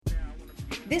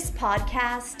This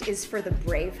podcast is for the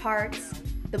bravehearts,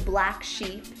 the black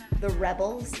sheep, the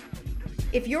rebels.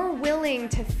 If you're willing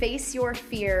to face your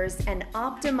fears and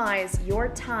optimize your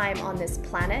time on this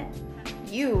planet,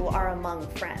 you are among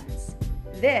friends.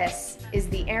 This is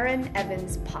the Erin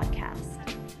Evans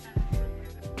Podcast.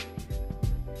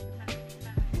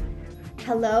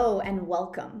 Hello and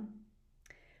welcome.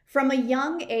 From a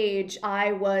young age,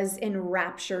 I was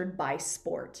enraptured by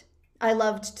sport. I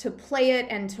loved to play it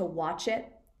and to watch it.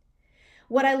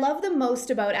 What I love the most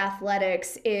about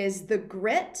athletics is the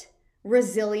grit,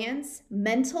 resilience,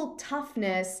 mental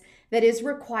toughness that is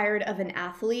required of an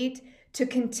athlete to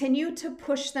continue to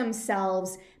push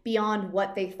themselves beyond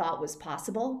what they thought was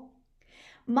possible.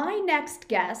 My next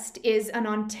guest is an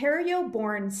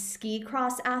Ontario-born ski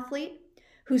cross athlete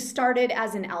who started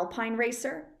as an alpine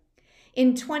racer.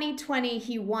 In 2020,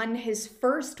 he won his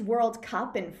first World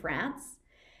Cup in France.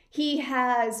 He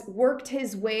has worked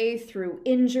his way through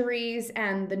injuries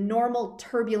and the normal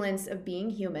turbulence of being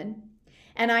human.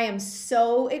 And I am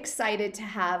so excited to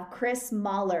have Chris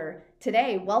Mahler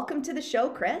today. Welcome to the show,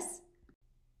 Chris.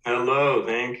 Hello,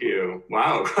 thank you.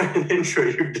 Wow, quite an intro.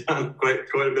 You've done quite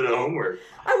a bit of homework.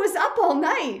 I was up all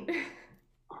night.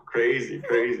 Crazy.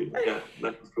 Yeah,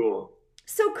 that's cool.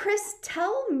 So Chris,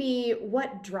 tell me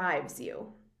what drives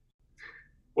you.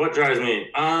 What drives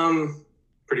me?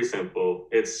 Pretty simple.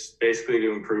 It's basically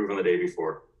to improve on the day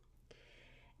before.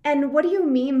 And what do you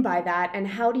mean by that, and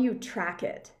how do you track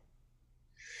it?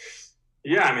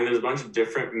 Yeah, I mean, there's a bunch of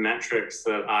different metrics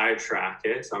that I track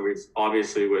it. So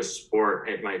obviously with sport,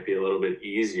 it might be a little bit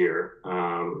easier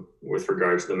with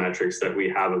regards to the metrics that we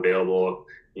have available.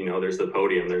 You know, there's the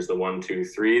podium, there's the 1, 2,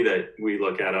 3 that we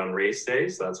look at on race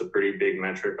days. So that's a pretty big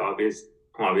metric,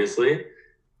 obviously.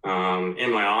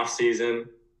 In my off season,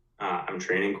 I'm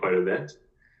training quite a bit.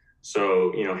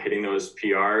 So, you know, hitting those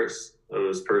PRs,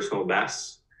 those personal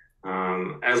bests,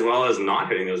 as well as not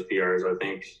hitting those PRs, I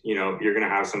think, you know, you're going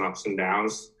to have some ups and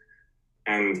downs.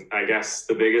 And I guess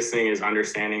the biggest thing is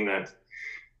understanding that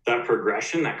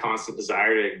progression, that constant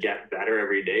desire to get better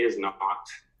every day is not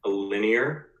a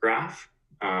linear graph.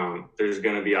 There's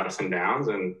going to be ups and downs.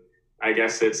 And I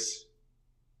guess it's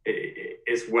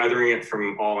weathering it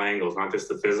from all angles, not just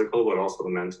the physical, but also the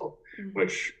mental,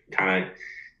 which kind of,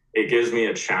 it gives me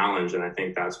a challenge. And I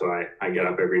think that's why I get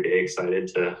up every day excited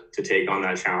to take on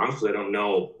that challenge, because I don't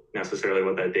know necessarily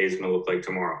what that day is going to look like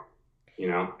tomorrow. You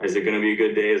know, is it going to be a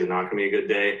good day? Is it not going to be a good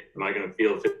day? Am I going to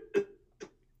feel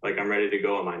like I'm ready to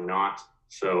go? Am I not?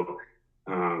 So,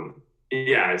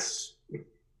 yeah, it's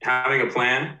having a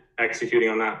plan, executing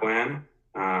on that plan,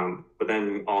 but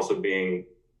then also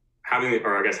having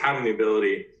the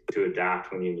ability to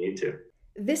adapt when you need to.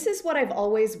 This is what I've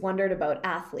always wondered about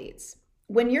athletes.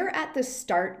 When you're at the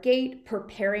start gate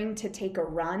preparing to take a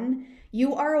run,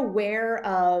 you are aware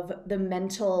of the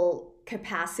mental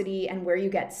capacity and where you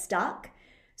get stuck.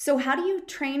 So how do you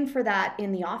train for that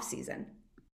in the off season?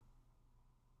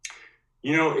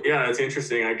 You know, yeah, it's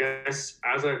interesting. I guess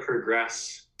as I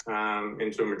progress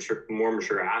into a more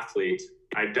mature athlete,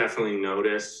 I definitely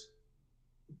notice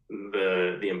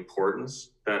the importance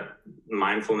that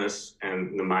mindfulness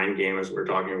and the mind game, as we're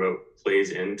talking about,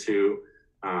 plays into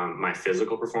my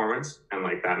physical performance and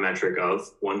like that metric of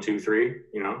 1, 2, 3,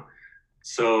 you know?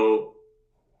 So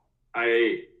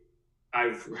I've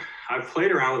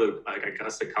played around with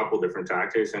a couple different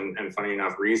tactics, and funny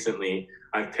enough, recently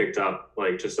I've picked up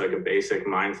just a basic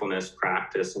mindfulness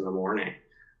practice in the morning.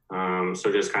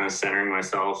 So just kind of centering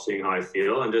myself, seeing how I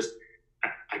feel, and just,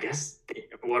 I guess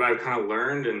what I've kind of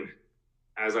learned, and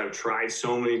as I've tried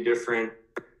so many different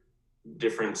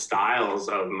styles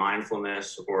of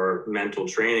mindfulness or mental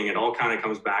training, it all kind of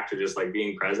comes back to just like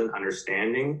being present,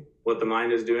 understanding what the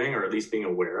mind is doing, or at least being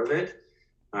aware of it.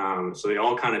 So they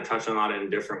all kind of touch on that in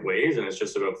different ways, and it's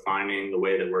just about finding the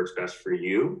way that works best for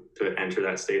you to enter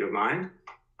that state of mind,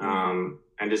 and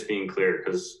just being clear.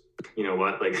 Because you know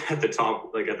what, at the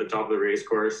top of the race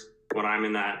course, when I'm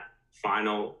in that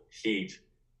final heat,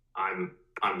 I'm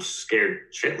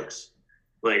scared shitless.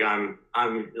 I'm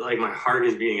my heart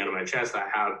is beating out of my chest.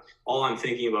 All I'm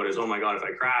thinking about is, oh my God, if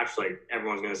I crash,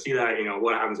 everyone's going to see that, you know,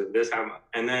 what happens if this happens?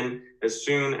 And then as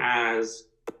soon as,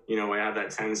 you know, I have that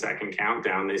 10-second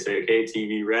countdown, they say, okay,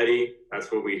 TV ready.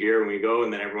 That's what we hear when we go.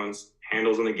 And then everyone's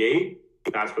handles on the gate.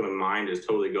 That's where the mind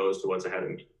totally goes to what's ahead of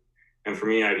me. And for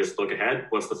me, I just look ahead.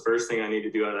 What's the first thing I need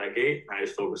to do out of that gate? I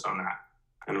just focus on that.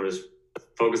 And I'm just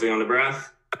focusing on the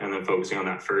breath and then focusing on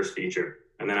that first feature.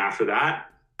 And then after that,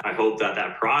 I hope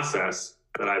that process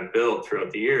that I've built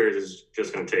throughout the years is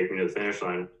just going to take me to the finish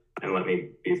line and let me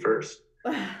be first.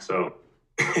 So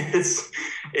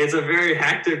it's a very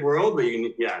hectic world, but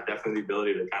definitely the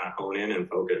ability to kind of hone in and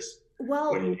focus when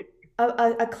Well, you need.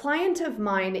 a client of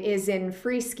mine is in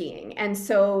free skiing. And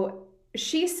so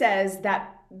she says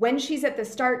that when she's at the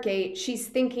start gate, she's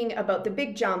thinking about the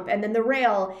big jump and then the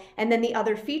rail and then the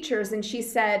other features. And she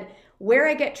said, where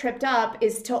I get tripped up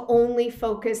is to only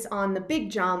focus on the big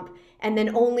jump and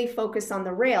then only focus on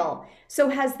the rail. So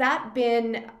has that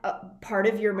been a part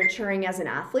of your maturing as an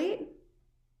athlete?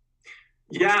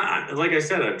 Yeah, like I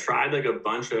said, I've tried like a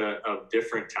bunch of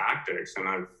different tactics, and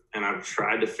I've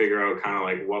tried to figure out kind of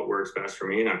like what works best for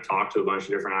me. And I've talked to a bunch of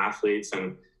different athletes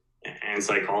and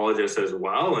psychologists as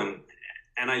well.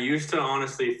 And I used to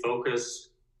honestly focus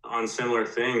on similar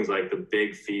things like the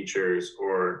big features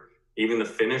or even the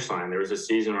finish line. There was a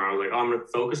season where I was like, oh, I'm going to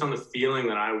focus on the feeling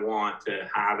that I want to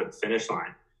have at the finish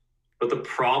line. But the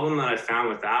problem that I found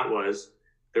with that was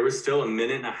there was still a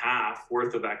minute and a half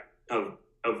worth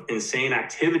of insane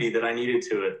activity that I needed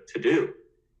to do.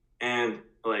 And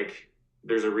like,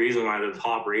 there's a reason why the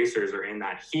top racers are in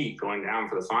that heat going down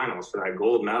for the finals for that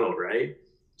gold medal, right?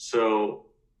 So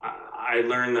I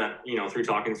learned that, through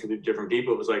talking to the different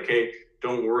people, it was like, hey,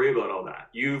 don't worry about all that.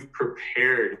 You've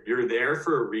prepared. You're there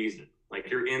for a reason. Like,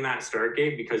 you're in that start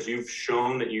gate because you've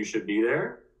shown that you should be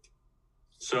there.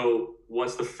 So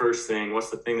what's the first thing? What's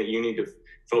the thing that you need to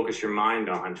focus your mind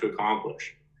on to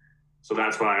accomplish? So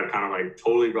that's why I've kind of like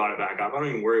totally brought it back up. I don't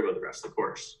even worry about the rest of the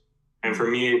course. And for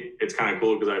me, it's kind of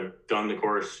cool because I've done the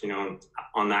course,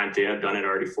 on that day, I've done it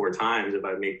already 4 times if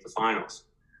I make the finals.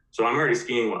 So I'm already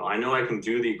skiing well. I know I can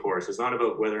do the course. It's not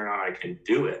about whether or not I can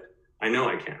do it. I know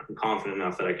I can. I'm confident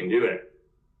enough that I can do it.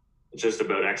 It's just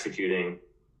about executing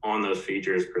on those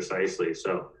features precisely.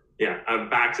 So yeah, I've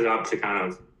backed it up to kind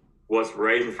of what's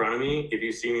right in front of me. If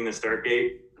you see me in the start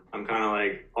gate, I'm kind of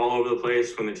like all over the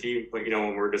place when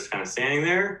when we're just kind of standing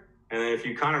there. And then if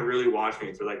you kind of really watch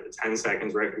me for like the 10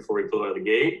 seconds right before we pull out of the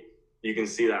gate, you can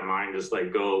see that mind just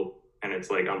like go. And it's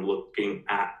like, I'm looking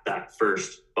at that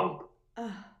first bump,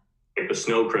 like the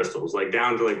snow crystals, like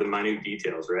down to like the minute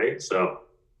details. Right. So.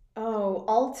 Oh,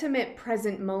 ultimate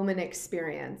present moment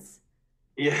experience.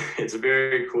 Yeah, it's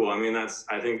very cool. I mean, I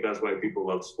think that's why people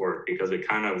love sport, because it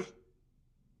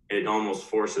almost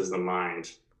forces the mind,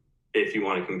 if you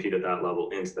want to compete at that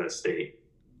level, into that state.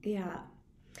 Yeah.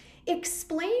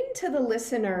 Explain to the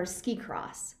listener ski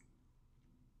cross.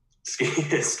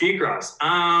 Ski cross.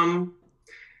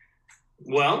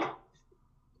 Well,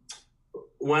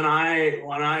 when I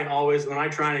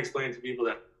try and explain to people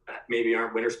that maybe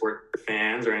aren't winter sport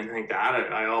fans or anything like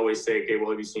that, I always say, okay, well,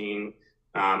 have you seen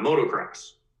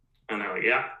motocross? And they're like,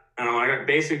 yeah. And I'm like,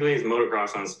 basically it's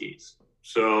motocross on skis.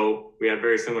 So we have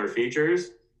very similar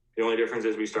features. The only difference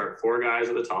is we start 4 guys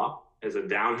at the top. It's a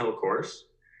downhill course.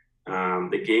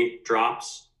 The gate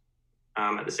drops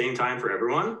at the same time for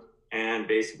everyone. And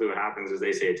basically what happens is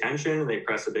they say attention, they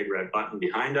press a big red button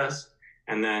behind us,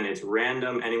 and then it's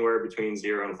random anywhere between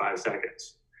 0 and 5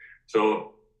 seconds.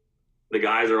 So the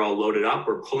guys are all loaded up.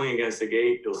 We're pulling against the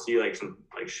gate. You'll see like some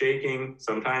like shaking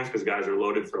sometimes because guys are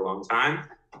loaded for a long time.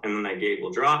 And then that gate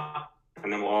will drop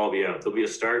and then we'll all be out. There'll be a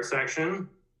start section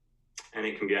and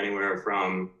it can be anywhere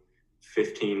from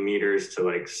 15 meters to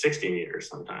like 60 meters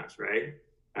sometimes, right?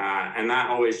 And that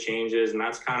always changes. And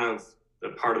that's kind of the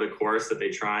part of the course that they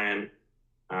try and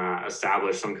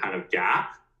establish some kind of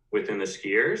gap within the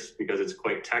skiers because it's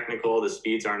quite technical. The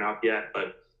speeds aren't up yet,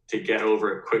 but to get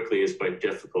over it quickly is quite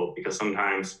difficult because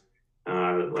sometimes,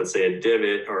 let's say a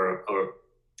divot or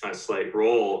a slight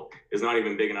roll is not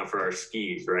even big enough for our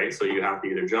skis, right? So you have to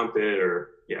either jump it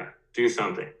or do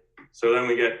something. So then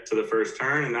we get to the first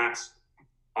turn, and that's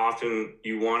often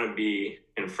you want to be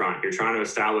in front. You're trying to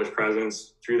establish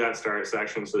presence through that start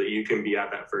section so that you can be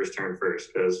at that first turn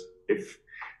first. Because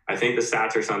I think the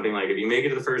stats are something like if you make it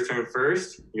to the first turn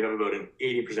first, you have about an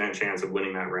 80% chance of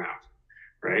winning that round,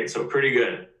 right? So pretty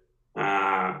good.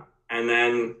 And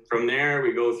then from there,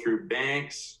 we go through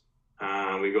banks.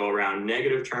 We go around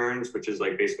negative turns, which is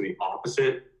like basically the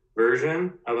opposite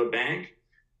version of a bank.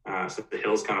 So the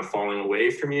hill's kind of falling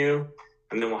away from you.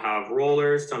 And then we'll have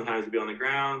rollers. Sometimes you'll be on the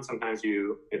ground. Sometimes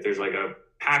if there's like a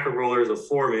pack of rollers of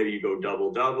 4, maybe you go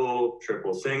double,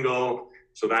 triple, single.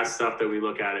 So that's stuff that we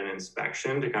look at in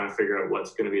inspection to kind of figure out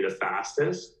what's going to be the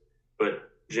fastest. But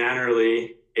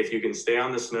generally, if you can stay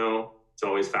on the snow, it's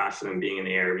always faster than being in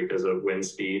the air because of wind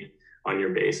speed on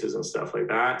your bases and stuff like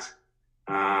that.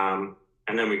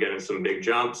 And then we get into some big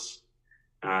jumps.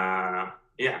 They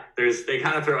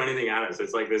kind of throw anything at us.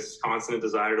 It's like this constant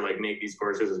desire to like make these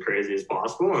courses as crazy as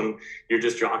possible. And you're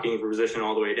just jockeying for position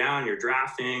all the way down. You're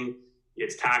drafting.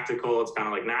 it's tactical. It's kind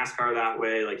of like NASCAR that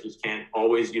way. Like you don't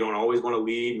always want to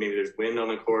lead. Maybe there's wind on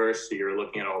the course, so you're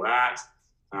looking at all that.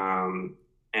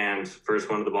 And first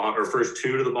one to the bottom, or first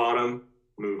two to the bottom,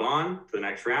 move on to the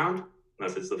next round,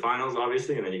 unless it's the finals,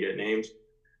 obviously, and then you get names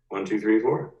 1, 2, 3,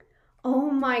 4.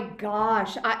 Oh my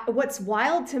gosh. What's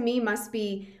wild to me must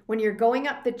be when you're going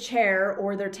up the chair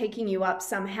or they're taking you up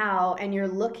somehow and you're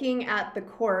looking at the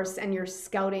course and you're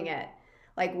scouting it.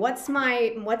 Like what's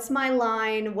my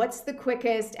line? What's the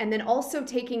quickest? And then also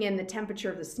taking in the temperature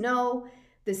of the snow,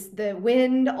 the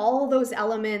wind, all those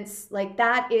elements. Like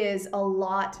that is a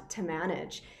lot to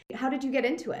manage. How did you get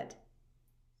into it?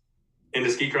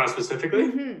 Into ski cross specifically?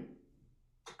 Mm-hmm.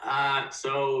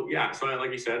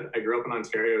 Like you said, I grew up in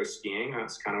Ontario skiing.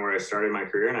 That's kind of where I started my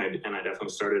career, and I definitely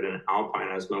started in alpine,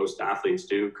 as most athletes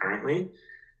do currently,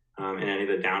 in any of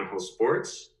the downhill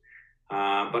sports.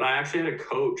 But I actually had a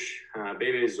coach,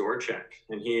 Bebe Zorchek,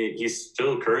 and he's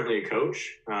still currently a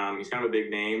coach. He's kind of a big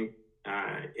name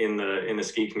in the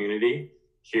ski community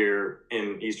here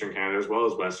in Eastern Canada as well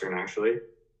as Western, actually.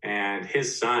 And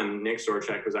his son, Nick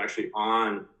Zorchek, was actually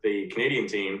on the Canadian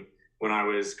team when I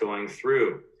was going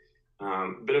through.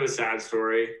 Bit of a sad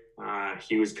story.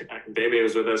 Bebe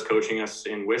was with us, coaching us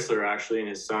in Whistler, actually, and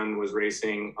his son was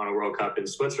racing on a World Cup in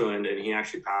Switzerland, and he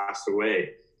actually passed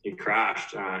away. He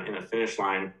crashed in a finish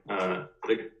line.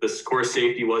 The course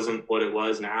safety wasn't what it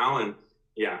was now, and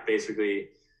basically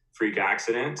freak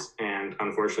accident, and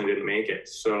unfortunately didn't make it.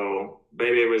 So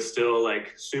Bebe was still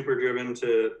like super driven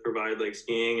to provide like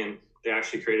skiing, and they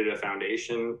actually created a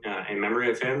foundation in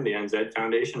memory of him, the NZ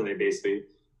Foundation. And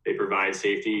they provide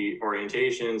safety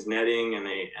orientations, netting, and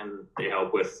they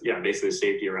help with basically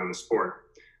safety around the sport.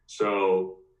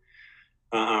 So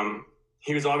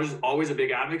he was always a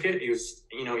big advocate. He was,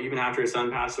 even after his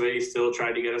son passed away, he still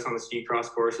tried to get us on the ski cross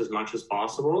course as much as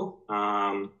possible.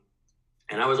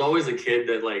 And I was always a kid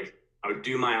that like, I would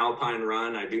do my alpine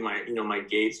run, I'd do my, my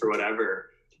gates or whatever.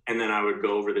 And then I would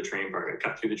go over the train park. I'd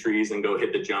cut through the trees and go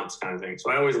hit the jumps kind of thing. So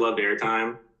I always loved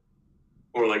airtime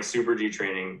or like super G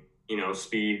training,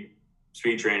 speed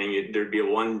training. There'd be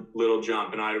one little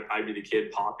jump and I'd be the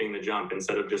kid popping the jump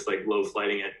instead of just like low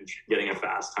flighting it and getting a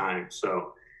fast time.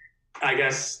 So I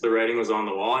guess the writing was on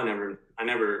the wall. I never,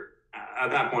 at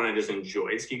that point, I just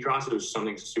enjoyed ski cross. It was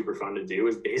something super fun to do. It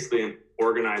was basically an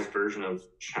organized version of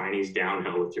Chinese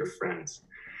downhill with your friends.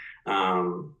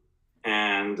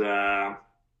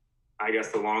 I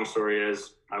guess the long story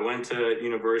is I went to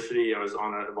university. I was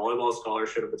on a volleyball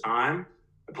scholarship at the time.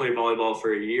 I played volleyball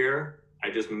for a year. I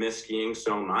just missed skiing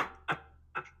so much that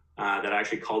I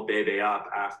actually called Bebe up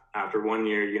after 1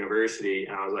 year at university.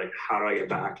 And I was like, how do I get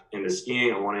back into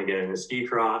skiing? I want to get into ski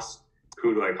cross.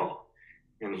 Who do I call?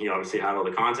 And he obviously had all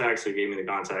the contacts. So he gave me the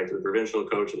contact of the provincial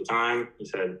coach at the time. He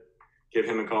said, give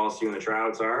him a call, see when the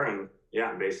tryouts are. And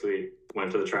basically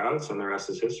went to the tryouts, and the rest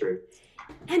is history.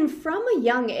 And from a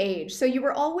young age, so you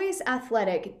were always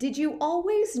athletic. Did you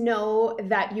always know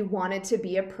that you wanted to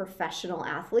be a professional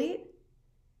athlete?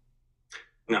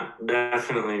 No,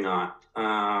 definitely not.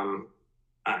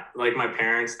 Like my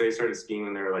parents, they started skiing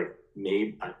when they were like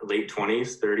maybe late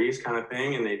 20s, 30s kind of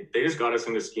thing. And they just got us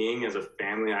into skiing as a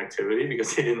family activity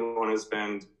because they didn't want to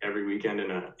spend every weekend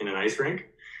in an ice rink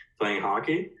playing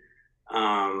hockey.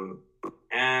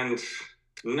 And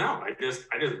no, I just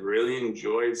really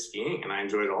enjoyed skiing, and I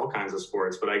enjoyed all kinds of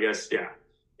sports. But I guess,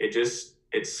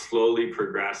 it slowly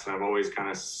progressed. And I've always kind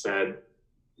of said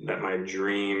that my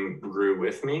dream grew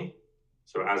with me.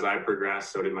 So as I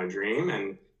progressed, so did my dream.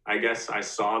 And I guess I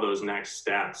saw those next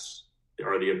steps,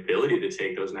 or the ability to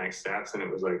take those next steps. And it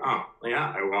was like, I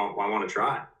want to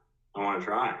try.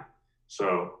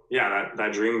 So that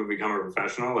dream of becoming a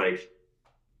professional, like,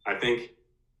 I think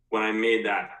when I made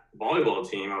that volleyball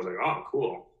team, I was like, oh,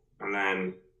 cool. And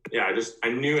then, I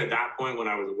knew at that point when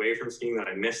I was away from skiing that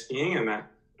I missed skiing, and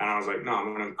I was like, no,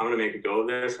 I'm gonna make a go of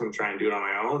this. I'm gonna try and do it on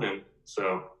my own. And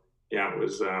so, it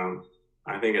was,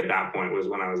 I think at that point was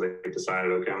when I was like,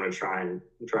 decided, okay, I'm gonna try and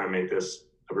make this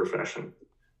a profession.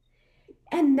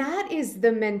 And that is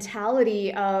the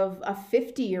mentality of a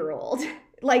 50-year-old.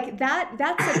 Like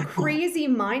that's a crazy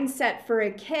mindset for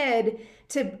a kid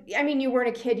you weren't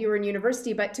a kid, you were in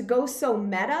university, but to go so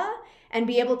meta and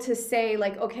be able to say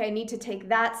like, okay, I need to take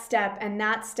that step and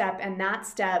that step and that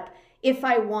step if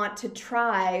I want to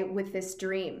try with this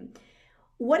dream.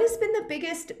 What has been the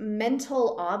biggest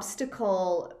mental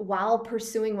obstacle while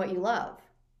pursuing what you love?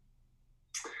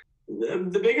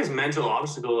 The biggest mental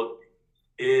obstacle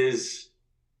is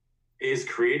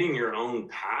creating your own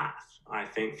path, I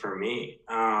think, for me.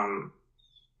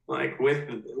 Like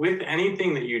with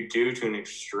anything that you do to an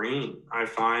extreme, I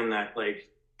find that like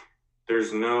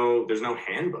there's no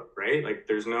handbook, right? Like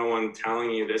there's no one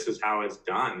telling you this is how it's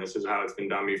done. This is how it's been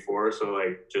done before. So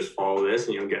like just follow this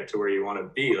and you'll get to where you want to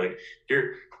be. Like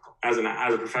you're as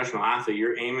a professional athlete,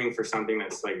 you're aiming for something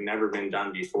that's like never been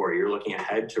done before. You're looking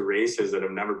ahead to races that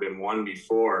have never been won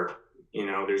before. You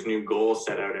know, there's new goals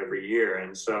set out every year.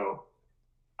 And so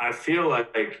I feel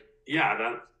like, yeah,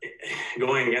 that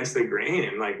going against the grain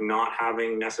and like not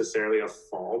having necessarily a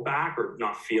fallback or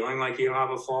not feeling like you have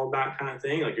a fallback kind of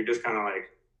thing. Like you're just kind of like,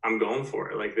 I'm going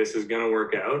for it. Like this is going to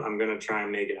work out. I'm going to try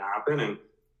and make it happen. And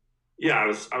yeah,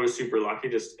 I was super lucky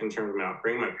just in terms of my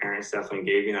upbringing. My parents definitely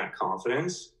gave me that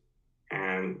confidence.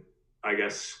 And I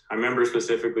guess I remember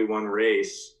specifically one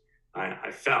race I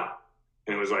fell,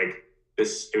 and it was like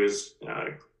this, it was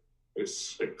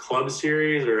a club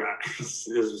series, or this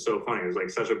was so funny. It was like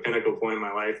such a pinnacle point in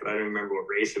my life that I don't remember what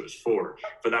race it was for.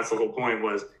 But that's the whole point.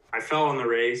 Was I fell in the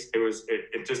race.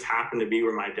 It just happened to be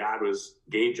where my dad was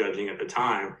gate judging at the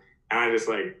time, and I just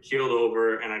like keeled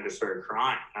over and I just started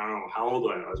crying. I don't know how old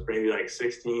I was, maybe like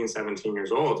 16, 17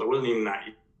 years old. So I wasn't even that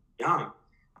young.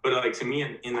 But like to me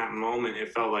in that moment,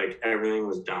 it felt like everything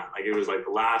was done. Like it was like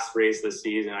the last race of the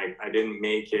season. I didn't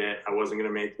make it. I wasn't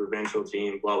going to make the provincial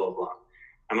team, blah, blah, blah.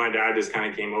 And my dad just kind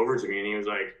of came over to me and he was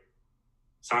like,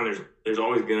 son, there's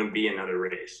always going to be another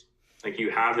race. Like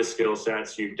you have the skill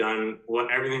sets, you've done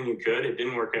everything you could. It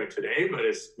didn't work out today, but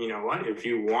it's, you know what, if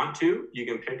you want to, you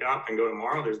can pick up and go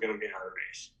tomorrow. There's going to be another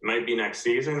race. It might be next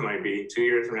season, it might be 2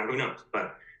 years from now, who knows?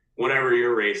 But whatever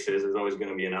your race is, there's always going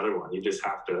to be another one. You just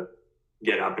have to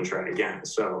get up and try again.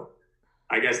 So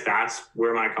I guess that's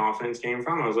where my confidence came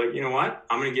from. I was like, you know what,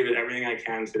 I'm going to give it everything I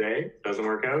can today. If it doesn't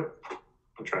work out,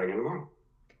 I'll try again tomorrow.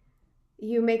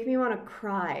 You make me want to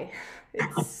cry.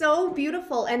 It's so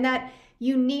beautiful. And that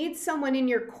you need someone in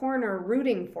your corner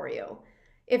rooting for you.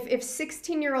 If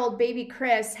 16-year-old baby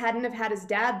Chris hadn't have had his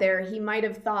dad there, he might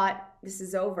have thought this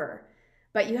is over.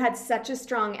 But you had such a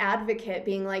strong advocate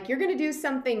being like, you're going to do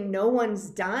something no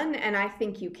one's done, and I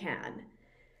think you can.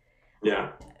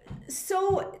 Yeah.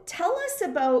 So tell us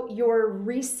about your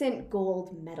recent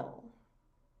gold medal.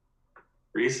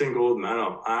 Recent gold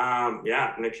medal.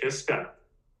 Yeah, Nakiska.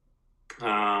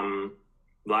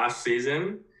 Last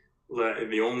season,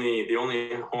 the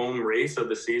only home race of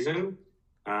the season.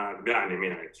 Yeah, I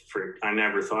mean, I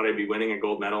never thought I'd be winning a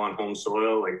gold medal on home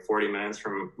soil, like 40 minutes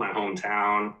from my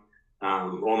hometown.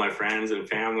 All my friends and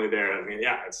family there. I mean,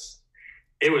 yeah,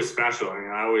 it was special. I mean,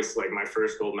 I always like my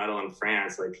first gold medal in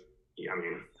France. Like, I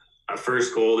mean, a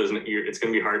first gold it's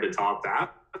going to be hard to top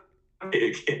that.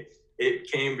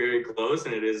 It came very close,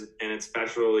 and it's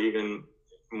special even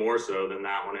more so than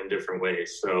that one in different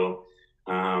ways. So,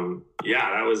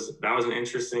 yeah, that was an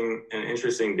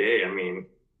interesting day. I mean,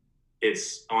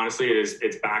 it's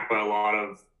backed by a lot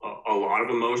of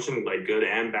emotion, like good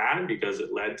and bad, because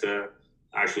it led to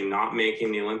actually not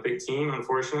making the Olympic team,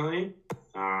 unfortunately.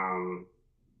 And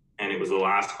it was the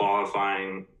last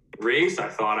qualifying race. I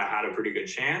thought I had a pretty good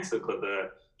chance.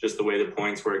 Just the way the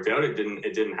points worked out, it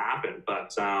didn't happen.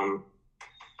 But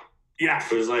yeah,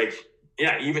 it was like,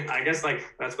 yeah, even I guess like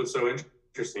that's what's so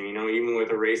interesting, you know, even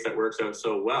with a race that works out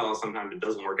so well, sometimes it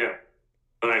doesn't work out.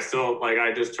 But I still, like,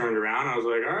 I just turned around. I was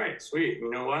like, all right, sweet.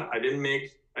 You know what? I didn't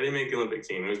make the Olympic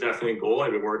team. It was definitely a goal.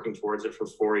 I've been working towards it for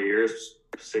 4 years,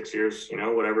 6 years, you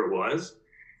know, whatever it was.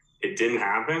 It didn't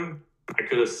happen. I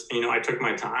could have, you know, I took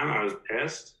my time. I was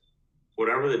pissed.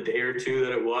 Whatever the day or two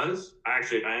that it was, I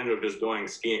ended up just going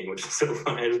skiing, which is so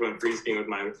funny. I just went free skiing with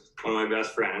one of my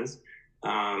best friends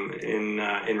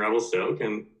in Revelstoke,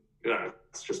 and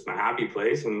it's just my happy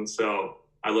place. And so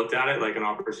I looked at it like an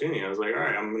opportunity. I was like, all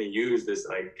right, I'm going to use this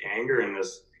like anger and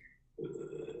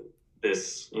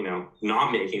this, you know,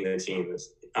 not making the team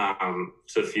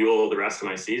to fuel the rest of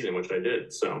my season, which I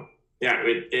did. So yeah,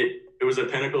 it was a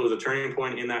pinnacle. It was a turning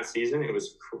point in that season. It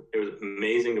was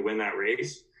amazing to win that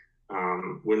race.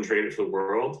 Wouldn't trade it for the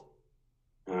world.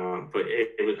 But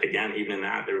it was, again, even in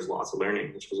that, there was lots of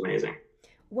learning, which was amazing.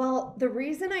 Well, the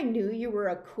reason I knew you were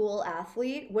a cool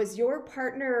athlete was your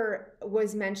partner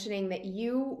was mentioning that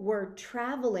you were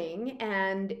traveling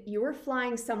and you were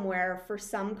flying somewhere for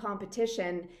some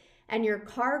competition, and your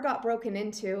car got broken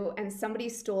into and somebody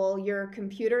stole your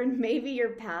computer and maybe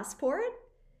your passport.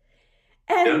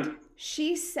 And yeah.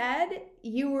 She said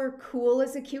you were cool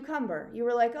as a cucumber. You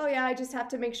were like, oh yeah, I just have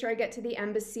to make sure I get to the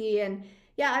embassy, and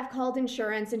yeah, I've called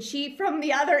insurance. And she, from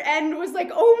the other end, was like,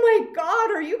 oh my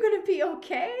God, are you going to be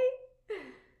okay?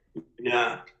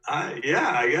 Yeah,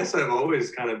 I guess I've always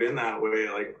kind of been that way.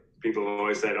 Like, people have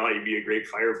always said, oh, you'd be a great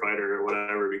firefighter or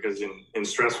whatever, because in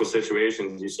stressful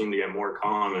situations, you seem to get more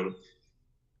calm. And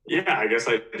yeah, I guess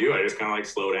I do. I just kind of like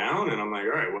slow down, and I'm like, all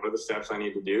right, what are the steps I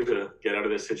need to do to get out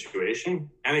of this situation?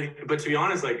 But to be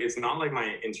honest, like, it's not like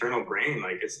my internal brain,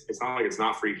 like it's not like it's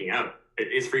not freaking out.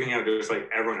 It's freaking out just like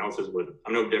everyone else's would.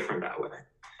 I'm no different that way.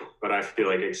 But I feel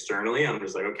like externally, I'm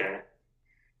just like, okay,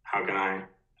 how can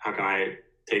I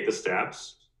take the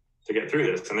steps to get through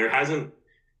this? And there hasn't,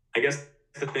 I guess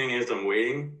the thing is, I'm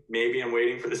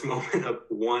waiting for this moment of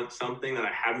something that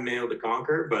I haven't been able to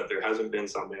conquer, but there hasn't been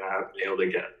something I haven't been able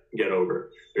to get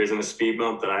over. There isn't a speed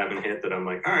bump that I haven't hit that I'm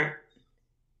like, all right.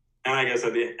 And I guess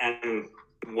at the end,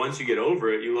 once you get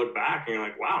over it, you look back and you're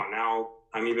like, wow, now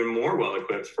I'm even more well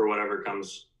equipped for whatever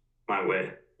comes my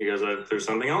way, because there's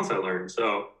something else I learned.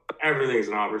 So everything's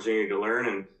an opportunity to learn,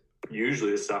 and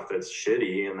usually the stuff that's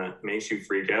shitty and that makes you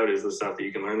freak out is the stuff that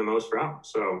you can learn the most from.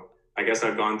 So I guess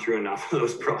I've gone through enough of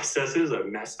those processes. I've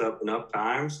messed up enough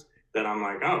times that I'm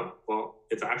like, oh, well,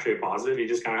 it's actually a positive. You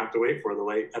just kind of have to wait for the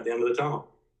light at the end of the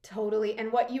tunnel. Totally.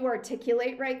 And what you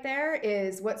articulate right there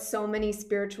is what so many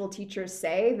spiritual teachers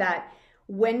say, that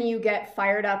when you get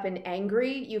fired up and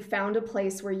angry, you found a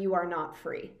place where you are not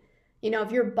free. You know,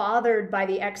 if you're bothered by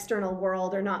the external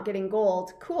world or not getting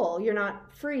gold, cool, you're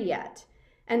not free yet.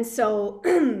 And so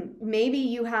maybe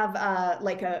you have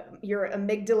your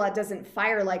amygdala doesn't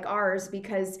fire like ours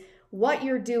because what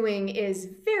you're doing is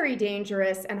very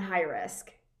dangerous and high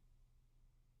risk.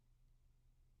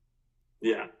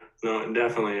 Yeah, no, it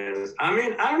definitely is. I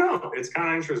mean, I don't know. It's kind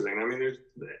of interesting. I mean, there's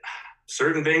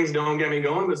certain things don't get me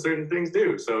going, but certain things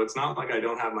do. So it's not like I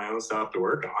don't have my own stuff to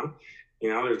work on. You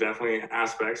know, there's definitely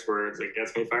aspects where it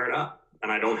gets me fired up.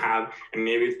 And I don't have, and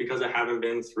maybe it's because I haven't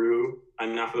been through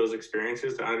enough of those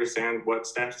experiences to understand what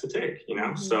steps to take, you know?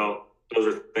 Mm-hmm. So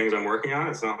those are things I'm working on.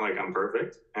 It's not like I'm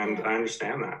perfect, and I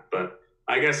understand that. But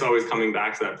I guess always coming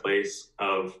back to that place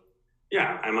of,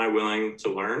 yeah, am I willing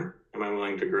to learn? Am I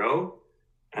willing to grow?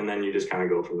 And then you just kind of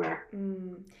go from there.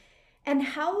 Mm. And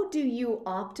how do you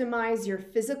optimize your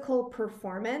physical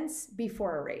performance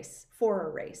before a race, for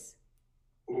a race?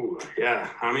 Ooh, yeah,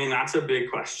 I mean, that's a big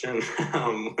question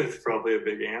with probably a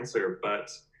big answer.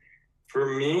 But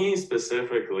for me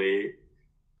specifically,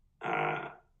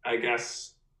 I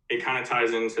guess it kind of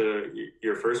ties into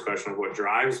your first question of what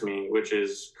drives me, which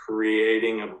is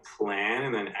creating a plan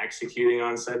and then executing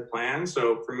on said plan.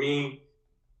 So for me,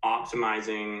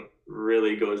 optimizing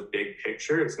really goes big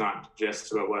picture. It's not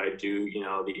just about what I do, you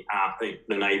know,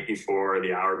 the night before, or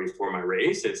the hour before my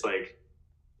race. It's like,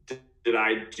 did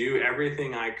I do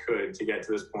everything I could to get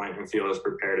to this point and feel as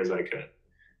prepared as I could?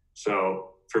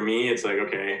 So for me, it's like,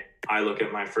 okay, I look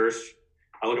at my first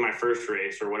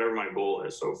race or whatever my goal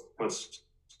is. So let's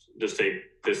just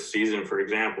take this season, for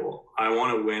example. I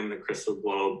want to win the Crystal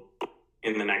Globe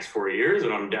in the next 4 years,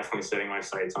 and I'm definitely setting my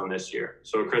sights on this year.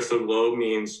 So a Crystal Globe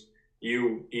means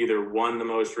you either won the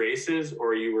most races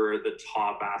or you were the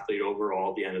top athlete overall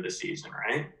at the end of the season,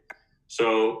 right?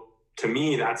 So to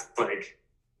me, that's like,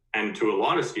 and to a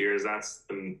lot of skiers, that's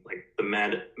the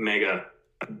mega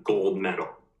gold medal.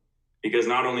 Because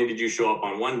not only did you show up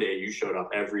on one day, you showed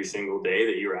up every single day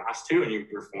that you were asked to, and you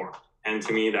performed. And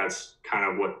to me, that's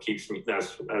kind of what keeps me,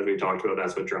 that's, as we talked about,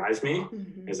 that's what drives me,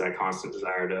 is that constant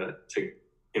desire to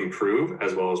improve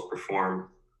as well as perform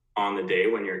on the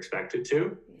day when you're expected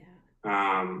to.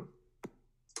 Yeah.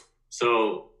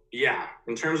 So yeah,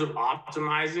 in terms of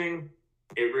optimizing,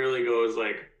 it really goes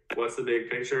like, what's the big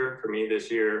picture for me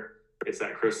this year? It's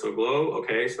that Crystal Globe.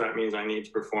 Okay, so that means I need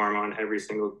to perform on every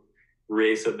single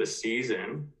race of the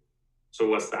season. So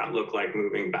what's that look like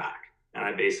moving back? And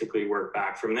I basically work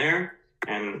back from there.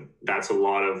 And that's a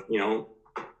lot of, you know,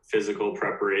 physical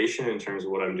preparation in terms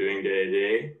of what I'm doing day to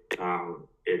day.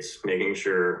 It's making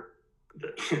sure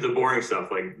the boring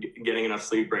stuff, like getting enough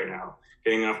sleep right now,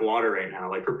 getting enough water right now,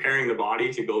 like preparing the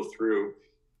body to go through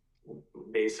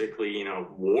basically, you know,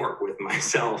 war with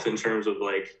myself in terms of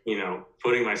like, you know,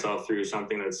 putting myself through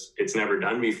something it's never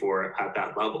done before at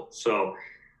that level. So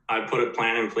I put a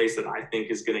plan in place that I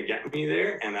think is going to get me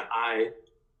there, and that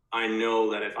I know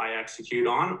that if I execute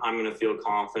on, I'm going to feel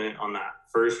confident on that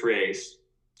first race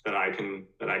that I can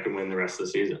win the rest of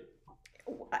the season.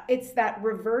 It's that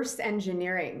reverse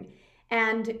engineering.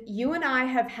 And you and I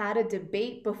have had a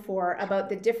debate before about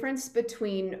the difference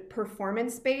between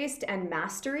performance-based and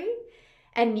mastery.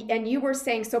 And you were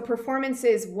saying, so performance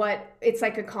is what, it's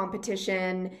like a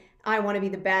competition. I want to be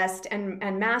the best. And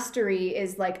mastery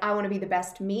is like, I want to be the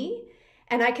best me.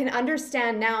 And I can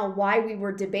understand now why we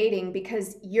were debating,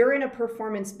 because you're in a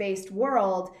performance-based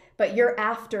world, but you're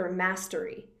after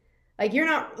mastery. Like, you're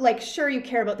not like, sure, you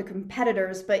care about the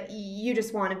competitors, but you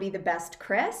just want to be the best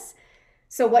Chris.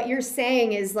 So what you're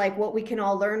saying is like what we can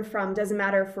all learn from, doesn't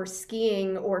matter for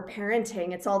skiing or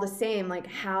parenting, it's all the same. Like,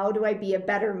 how do I be a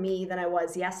better me than I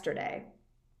was yesterday?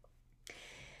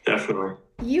 Definitely.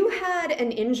 You had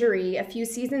an injury a few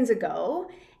seasons ago,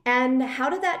 and how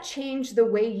did that change the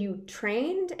way you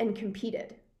trained and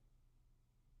competed?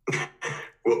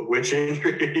 Which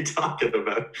injury are you talking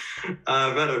about?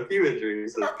 I've had a few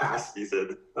injuries this past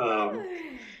season.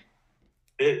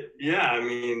 Yeah, I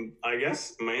mean, I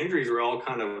guess my injuries were all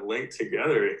kind of linked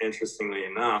together, interestingly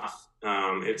enough.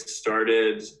 It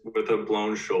started with a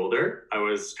blown shoulder. I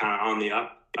was kind of on the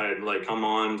up. I had like come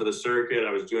on to the circuit.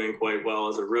 I was doing quite well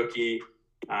as a rookie.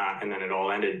 And then it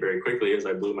all ended very quickly as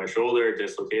I blew my shoulder,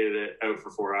 dislocated it, out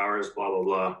for 4 hours, blah, blah,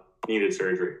 blah, needed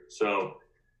surgery. So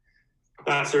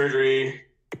that surgery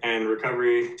and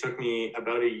recovery took me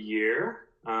about a year.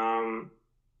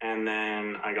 And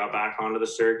then I got back onto the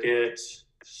circuit,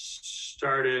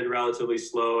 started relatively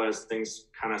slow as things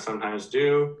kind of sometimes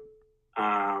do,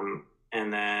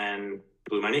 and then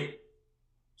blew my knee.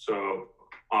 So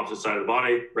opposite side of the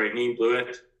body, right knee, blew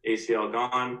it, ACL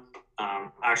gone.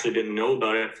 Actually didn't know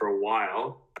about it for a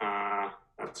while.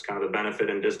 That's kind of the benefit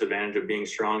and disadvantage of being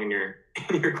strong in your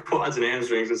quads and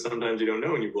hamstrings, is sometimes you don't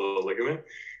know when you blow a ligament.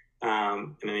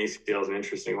 And an ACL is an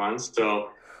interesting one.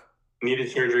 So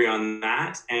needed surgery on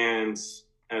that. And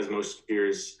as most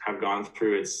skiers have gone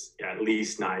through, it's at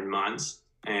least 9 months.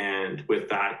 And with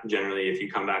that, generally, if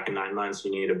you come back in 9 months,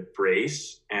 you need a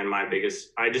brace. And I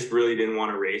just really didn't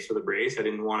want to race with a brace. I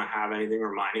didn't want to have anything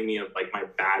reminding me of like my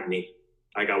bad knee.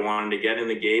 Like I wanted to get in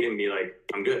the gate and be like,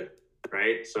 I'm good.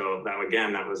 Right. So that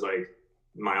was like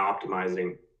my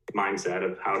optimizing mindset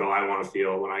of how do I want to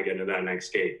feel when I get into that next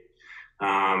skate.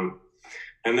 And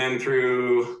then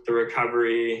through the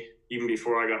recovery, even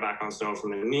before I got back on snow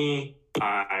from the knee,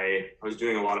 I was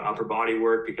doing a lot of upper body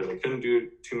work because I couldn't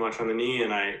do too much on the knee,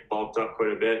 and I bulked up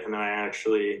quite a bit. And then I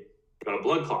actually got a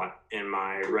blood clot in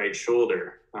my right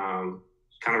shoulder. Kind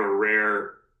of a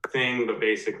rare thing, but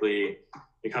basically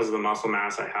because of the muscle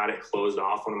mass I had, it closed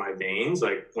off one of my veins,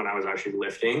 like when I was actually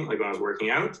lifting, like when I was working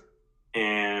out.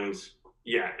 And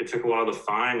yeah, it took a while to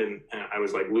find, and I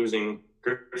was like losing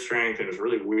grip strength, and it was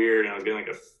really weird, and I was getting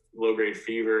like a low grade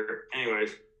fever.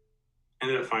 Anyways,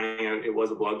 ended up finding out it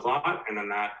was a blood clot, and then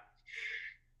that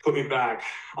put me back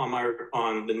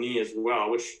on the knee as well,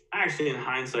 which actually in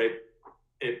hindsight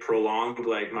it prolonged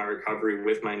like my recovery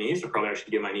with my knee, so probably I should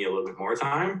give my knee a little bit more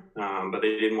time. But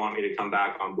they didn't want me to come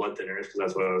back on blood thinners because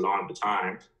that's what I was on at the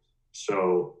time.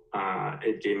 So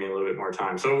it gave me a little bit more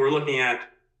time. So we're looking at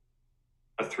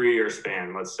a 3-year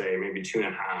span, let's say maybe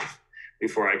 2.5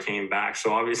 before I came back.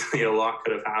 So obviously a lot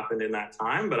could have happened in that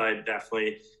time, but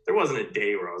there wasn't a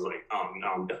day where I was like, oh no,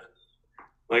 I'm done.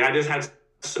 Like I just had,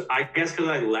 I guess because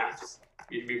I left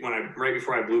right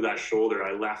before I blew that shoulder,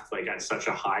 I left like at such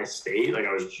a high state. Like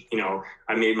I was,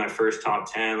 I made my first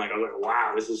top 10. Like I was like,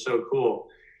 wow, this is so cool.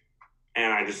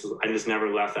 And I just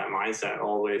never left that mindset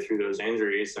all the way through those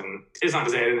injuries. And it's not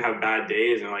to say I didn't have bad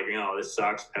days and like, this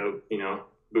sucks,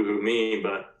 boo-hoo me.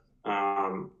 But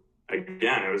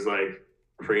again, it was like,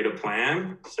 create a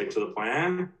plan, stick to the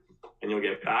plan, and you'll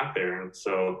get back there. And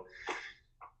so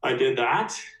I did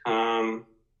that.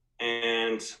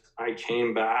 And I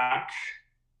came back.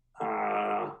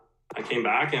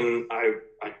 And I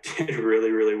did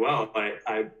really, really well.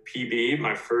 I PB'd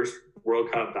my first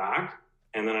World Cup back,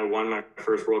 and then I won my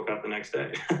first World Cup the next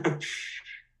day.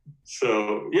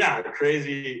 So yeah,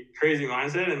 crazy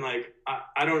mindset. And like,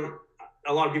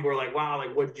 a lot of people are like, wow,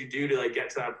 like what did you do to like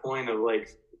get to that point of like,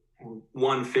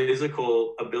 one,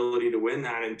 physical ability to win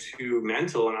that, and two,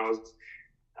 mental. And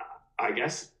I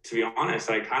guess, to be honest,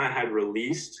 I kind of had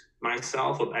released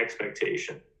myself of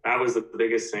expectation. That was the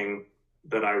biggest thing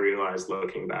that I realized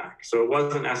looking back. So it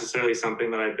wasn't necessarily something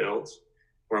that I built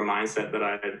or a mindset that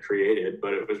I had created,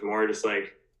 but it was more just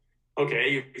like,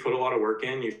 okay, you put a lot of work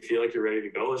in, you feel like you're ready to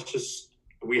go.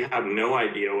 We have no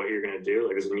idea what you're going to do.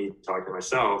 Like, this is me talking to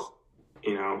myself,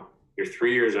 you're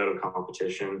 3 years out of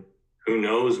competition. Who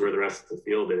knows where the rest of the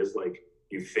field is? Like,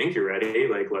 you think you're ready.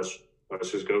 Like, let's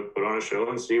just go put on a show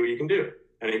and see what you can do.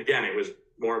 And again, it was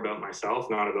more about myself,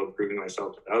 not about proving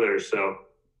myself to others. So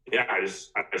yeah, I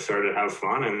started to have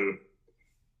fun, and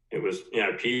it was,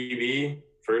 PB,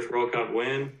 first World Cup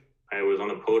win. I was on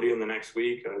the podium the next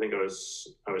week. I think I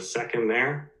was second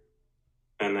there.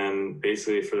 And then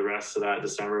basically for the rest of that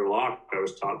December block, I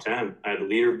was top 10. I had a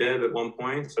leader bib at one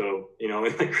point. So, in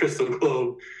the Crystal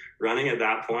Globe running at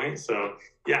that point. So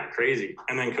yeah, crazy.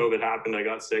 And then COVID happened. I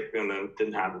got sick, and then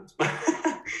didn't happen.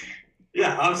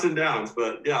 Yeah, ups and downs,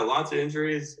 but yeah, lots of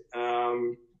injuries.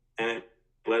 And it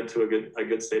led to a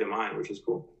good state of mind, which is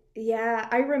cool. Yeah,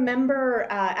 I remember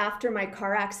after my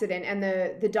car accident, and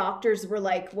the doctors were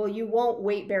like, well, you won't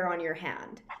weight bear on your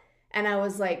hand. And I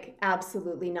was like,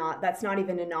 absolutely not. That's not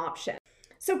even an option.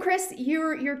 So Chris,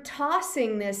 you're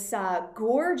tossing this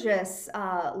gorgeous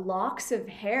locks of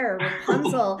hair,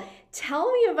 Rapunzel.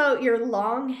 Tell me about your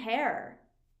long hair,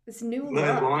 this new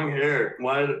My look. long hair.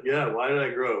 Why did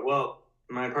I grow it? Well,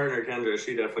 my partner Kendra,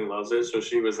 she definitely loves it. So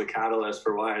she was the catalyst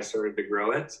for why I started to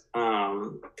grow it.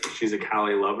 She's a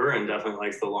Cali lover and definitely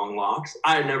likes the long locks.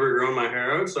 I had never grown my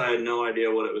hair out, so I had no idea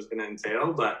what it was going to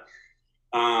entail. But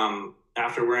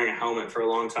after wearing a helmet for a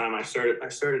long time, I started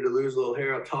to lose a little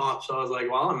hair up top. So I was like,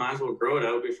 well, I might as well grow it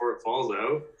out before it falls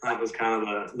out. That was kind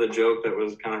of the joke that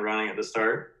was kind of running at the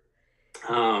start.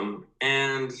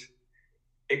 And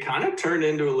it kind of turned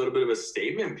into a little bit of a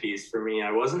statement piece for me.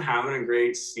 I wasn't having a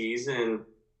great season,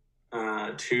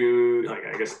 two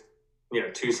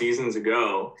seasons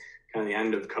ago, kind of the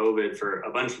end of COVID for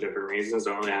a bunch of different reasons.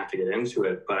 Don't really have to get into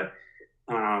it, but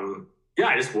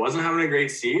I just wasn't having a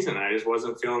great season. I just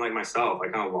wasn't feeling like myself. I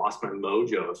kind of lost my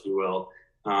mojo, if you will.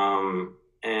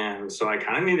 And so I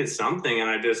kind of needed something, and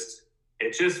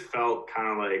it just felt kind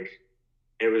of like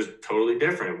it was totally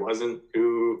different. It wasn't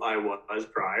who I was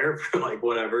prior for like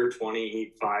whatever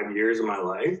 25 years of my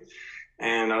life.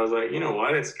 And I was like, you know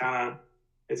what? It's kind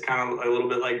of a little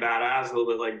bit like badass, a little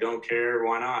bit like don't care,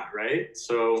 why not, right?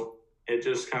 So it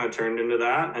just kind of turned into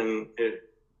that, and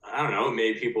I don't know, it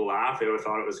made people laugh. They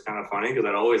thought it was kind of funny because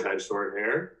I'd always had short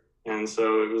hair, and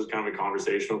so it was kind of a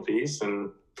conversational piece.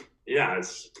 And yeah,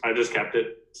 I just kept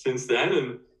it since then,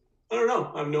 and I don't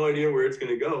know, I have no idea where it's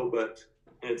going to go, but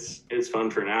it's fun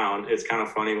for now. And it's kind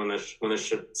of funny when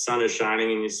the sun is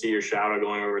shining and you see your shadow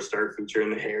going over a start feature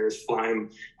and the hair is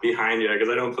flying behind you, because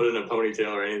I don't put it in a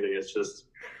ponytail or anything. It's just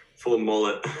full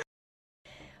mullet.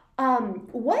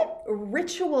 What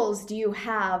rituals do you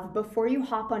have before you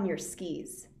hop on your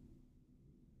skis?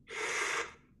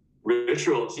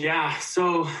 Rituals, yeah.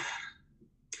 So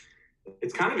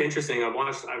it's kind of interesting.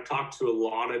 I've talked to a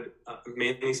lot of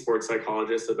mainly sports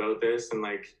psychologists about this, and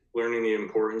like learning the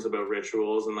importance about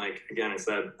rituals. And like, again, it's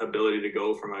that ability to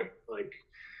go from a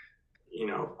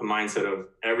mindset of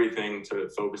everything to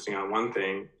focusing on one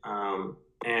thing.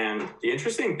 And the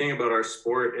interesting thing about our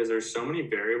sport is there's so many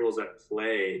variables at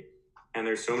play, and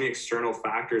there's so many external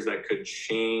factors that could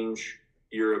change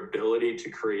your ability to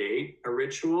create a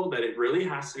ritual, that it really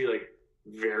has to be like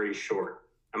very short.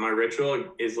 And my ritual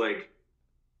is like,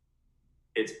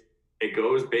 it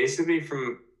goes basically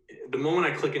from the moment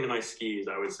I click into my skis,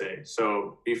 I would say.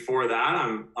 So before that,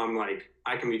 I'm like,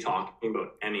 I can be talking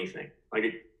about anything. Like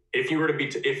if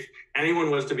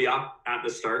anyone was to be up at the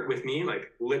start with me,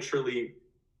 like literally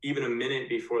even a minute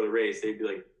before the race, they'd be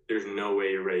like, there's no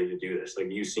way you're ready to do this.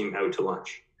 Like, you seem out to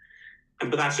lunch.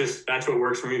 But that's what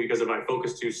works for me, because if I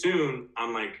focus too soon,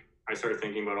 I start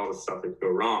thinking about all the stuff that could go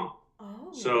wrong. Oh.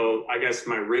 So I guess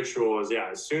my ritual is,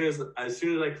 as soon as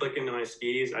I click into my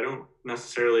skis, I don't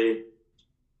necessarily,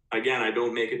 again, I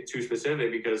don't make it too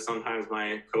specific, because sometimes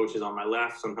my coach is on my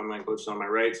left, sometimes my coach is on my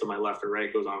right, so my left or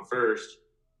right goes on first.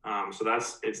 So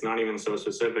it's not even so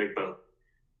specific, but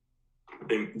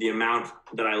the amount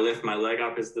that I lift my leg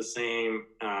up is the same.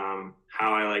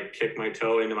 How I like kick my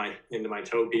toe into my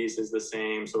toe piece is the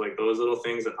same. So like those little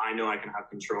things that I know I can have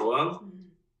control of.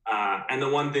 And the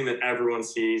one thing that everyone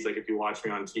sees, like if you watch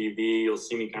me on TV, you'll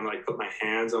see me kind of like put my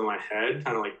hands on my head,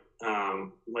 kind of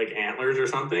like antlers or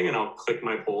something, and I'll click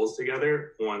my poles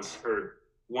together once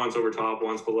over top,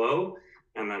 once below,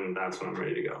 and then that's when I'm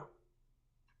ready to go.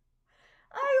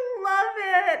 I love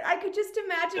it. I could just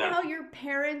imagine how your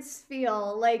parents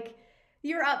feel. Like,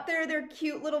 you're up there, their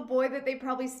cute little boy that they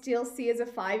probably still see as a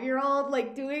 5-year-old,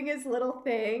 like doing his little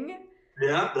thing.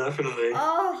 Yeah, definitely.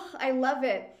 Oh, I love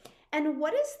it. And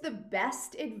what is the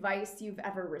best advice you've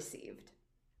ever received?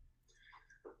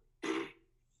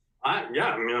 I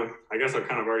guess I've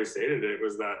kind of already stated it. It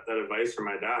was that advice from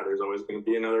my dad. There's always going to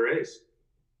be another race.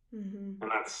 Mm-hmm.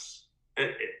 And that's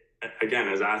it. Again,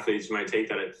 as athletes, you might take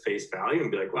that at face value and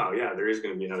be like, wow, yeah, there is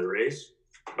going to be another race.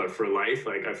 But for life,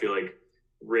 like, I feel like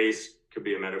race could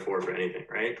be a metaphor for anything,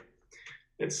 right?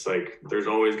 It's like, there's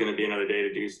always going to be another day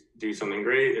to do something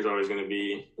great. There's always going to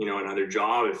be, another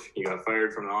job. If you got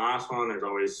fired from the last one, there's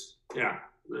always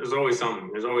something.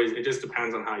 It just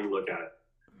depends on how you look at it.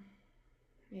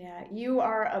 Yeah,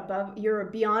 you're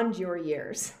beyond your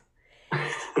years.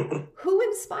 Who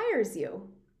inspires you?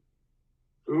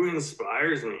 Who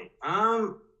inspires me?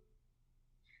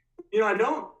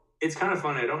 It's kind of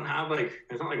funny. I don't have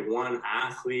there's not like one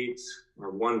athlete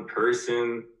or one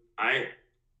person.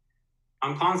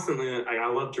 I'm constantly, I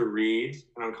love to read,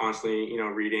 and I'm constantly,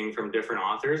 reading from different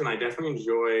authors, and I definitely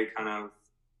enjoy kind of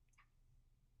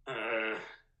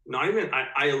not even,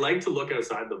 I like to look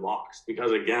outside the box,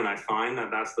 because again, I find that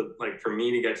that's the, like, for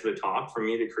me to get to the top, for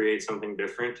me to create something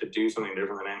different, to do something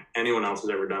different than anyone else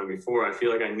has ever done before, I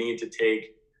feel like I need to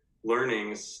take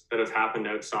learnings that have happened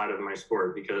outside of my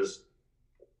sport, because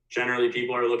generally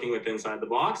people are looking with inside the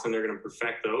box and they're going to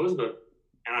perfect those, but,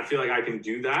 and I feel like I can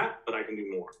do that, but I can do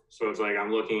more. So it's like,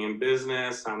 I'm looking in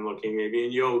business, I'm looking maybe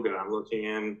in yoga, I'm looking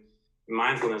in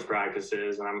mindfulness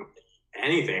practices, and I'm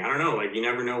anything. I don't know. Like, you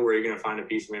never know where you're going to find a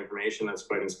piece of information that's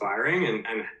quite inspiring.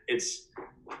 And it's,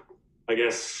 I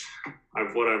guess,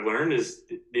 what I've learned is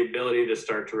the ability to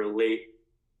start to relate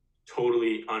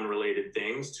totally unrelated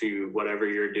things to whatever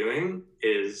you're doing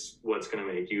is what's going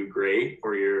to make you great,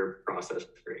 or your process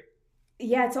great.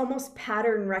 Yeah, it's almost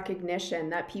pattern recognition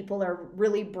that people are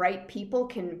really bright people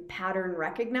can pattern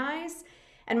recognize.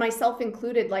 And myself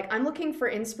included, like I'm looking for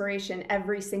inspiration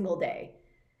every single day.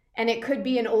 And it could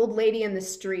be an old lady in the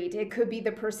street, it could be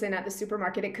the person at the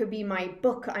supermarket, it could be my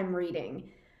book I'm reading.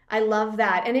 I love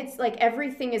that. And it's like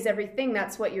everything is everything.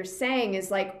 That's what you're saying,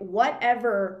 is like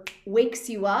whatever wakes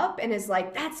you up and is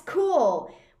like, that's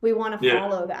cool. We want to Yeah.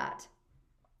 follow that.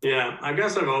 Yeah. I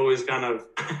guess I've always kind of,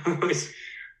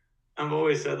 I've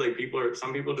always said, like,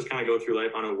 some people just kind of go through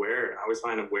life unaware. I always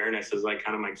find awareness is like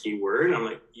kind of my key word. I'm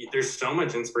like, there's so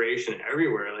much inspiration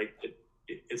everywhere. Like,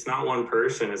 it's not one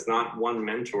person, it's not one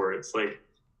mentor. It's like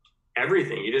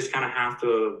everything. You just kind of have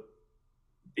to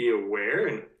be aware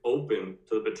and open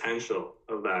to the potential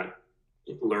of that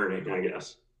learning, I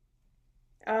guess.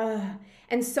 Uh,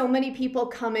 and so many people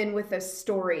come in with a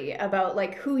story about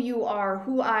like who you are,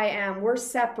 who I am. We're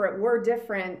separate, we're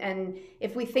different. And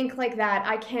if we think like that,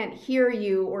 I can't hear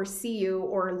you or see you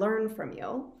or learn from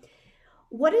you.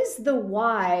 What is the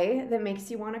why that makes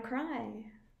you want to cry?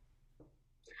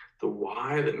 The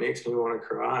why that makes me want to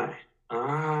cry.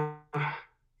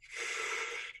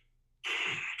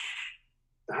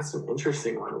 That's an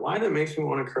interesting one. Why that makes me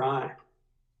want to cry.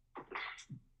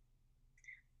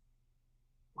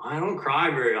 I don't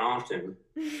cry very often.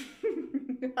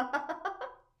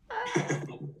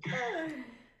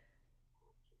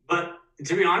 But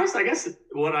to be honest, I guess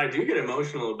what I do get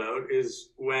emotional about is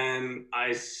when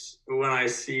I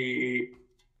see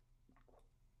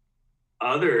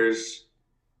others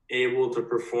able to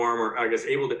perform, or I guess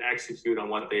able to execute on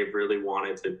what they've really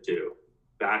wanted to do.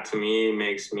 That to me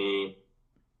makes me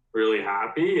really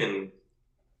happy, and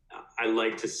I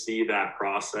like to see that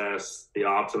process, the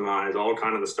optimize, all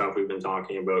kind of the stuff we've been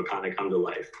talking about kind of come to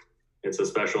life. It's a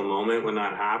special moment when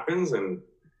that happens, and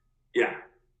yeah,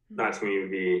 that to me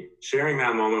would be sharing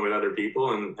that moment with other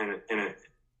people, and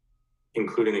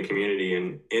including the community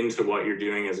and into what you're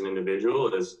doing as an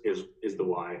individual is the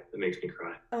why that makes me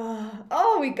cry.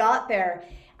 Oh, we got there.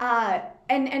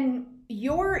 And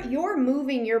you're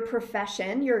moving your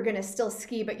profession. You're gonna still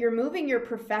ski, but you're moving your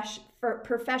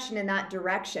profession in that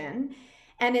direction.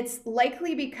 And it's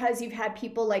likely because you've had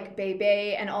people like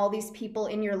Bebe and all these people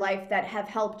in your life that have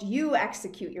helped you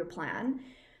execute your plan.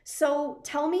 So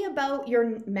tell me about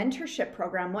your mentorship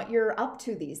program, what you're up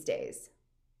to these days.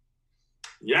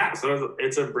 Yeah, so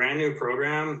it's a brand new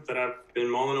program that I've been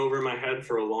mulling over in my head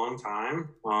for a long time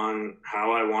on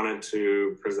how I wanted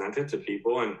to present it to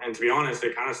people. And to be honest,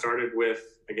 it kind of started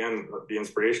with, again, the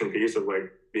inspiration piece of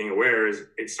like being aware is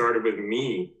it started with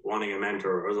me wanting a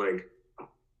mentor. I was like,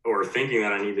 or thinking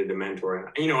that I needed a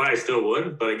mentor. And you know what, I still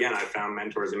would, but again, I found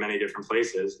mentors in many different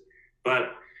places.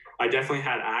 But I definitely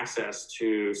had access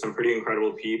to some pretty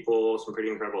incredible people, some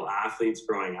pretty incredible athletes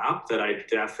growing up that I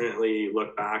definitely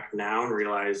look back now and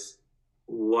realize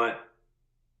what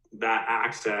that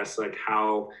access, like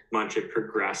how much it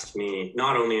progressed me,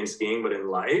 not only in skiing, but in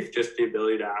life, just the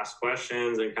ability to ask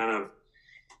questions and kind of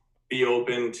be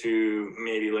open to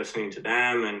maybe listening to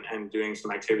them and doing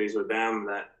some activities with them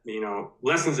that, you know,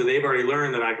 lessons that they've already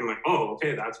learned that I can like, oh,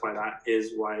 okay, that's why that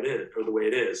is why it is, or the way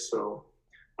it is. So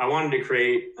I wanted to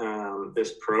create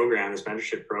this program, this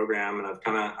mentorship program, and I've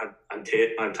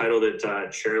titled it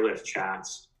Chairlift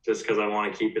Chats, just because I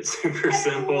want to keep it super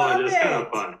simple and just kind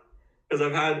of fun.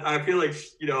 Because I feel like,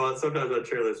 you know, sometimes at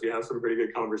chairlifts you have some pretty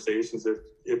good conversations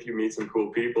if you meet some cool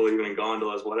people, even in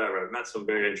gondolas, whatever. I've met some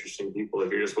very interesting people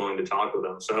if you're just willing to talk with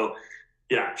them. So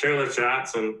yeah, Chairlift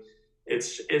Chats, and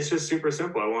it's just super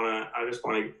simple. I just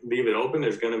want to leave it open.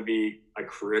 There's going to be a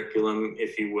curriculum,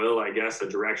 if you will, I guess, a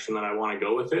direction that I want to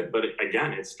go with it. But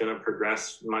again, it's going to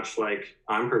progress much like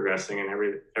I'm progressing, and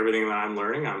everything that I'm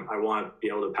learning, I want to be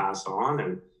able to pass on.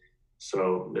 And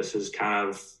so this is kind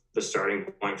of the starting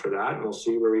point for that, and we'll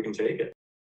see where we can take it.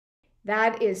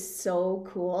 That is so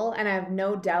cool, and I have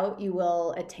no doubt you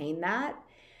will attain that.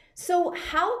 So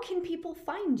how can people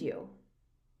find you?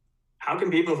 How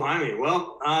can people find me?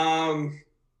 Well,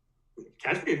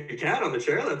 catch me if you can on the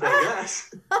chairlift, I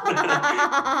guess.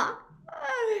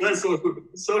 That's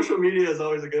social media is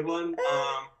always a good one.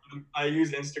 I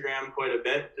use Instagram quite a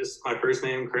bit. Just my first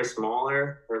name, Chris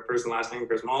Mahler, or first and last name,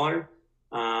 Chris Mahler.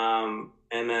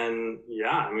 And then,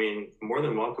 yeah, I mean, more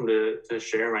than welcome to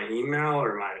share my email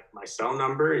or my cell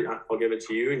number. I'll give it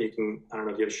to you, and you can, I don't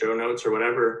know if you have show notes or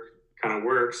whatever kind of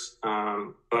works.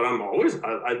 But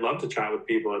I'd love to chat with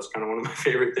people. It's kind of one of my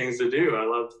favorite things to do. I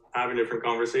love having different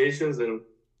conversations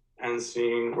and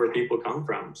seeing where people come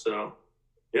from. So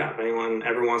yeah, if anyone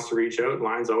ever wants to reach out,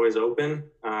 line's always open.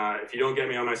 If you don't get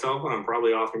me on my cell phone, I'm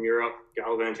probably off in Europe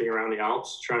gallivanting around the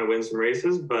Alps trying to win some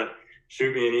races, but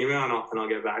shoot me an email and I'll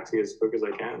get back to you as quick as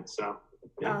I can. So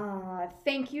yeah.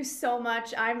 Thank you so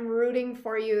much. I'm rooting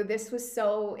for you. This was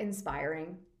so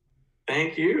inspiring.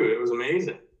 Thank you. It was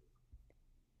amazing.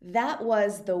 That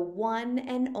was the one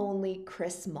and only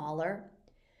Chris Mahler.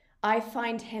 I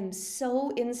find him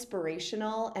so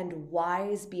inspirational and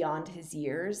wise beyond his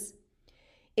years.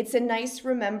 It's a nice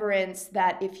remembrance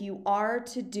that if you are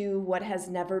to do what has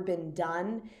never been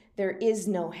done, there is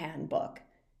no handbook.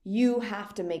 You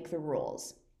have to make the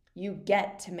rules. You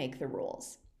get to make the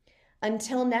rules.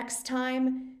 Until next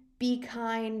time, be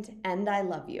kind, and I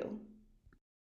love you.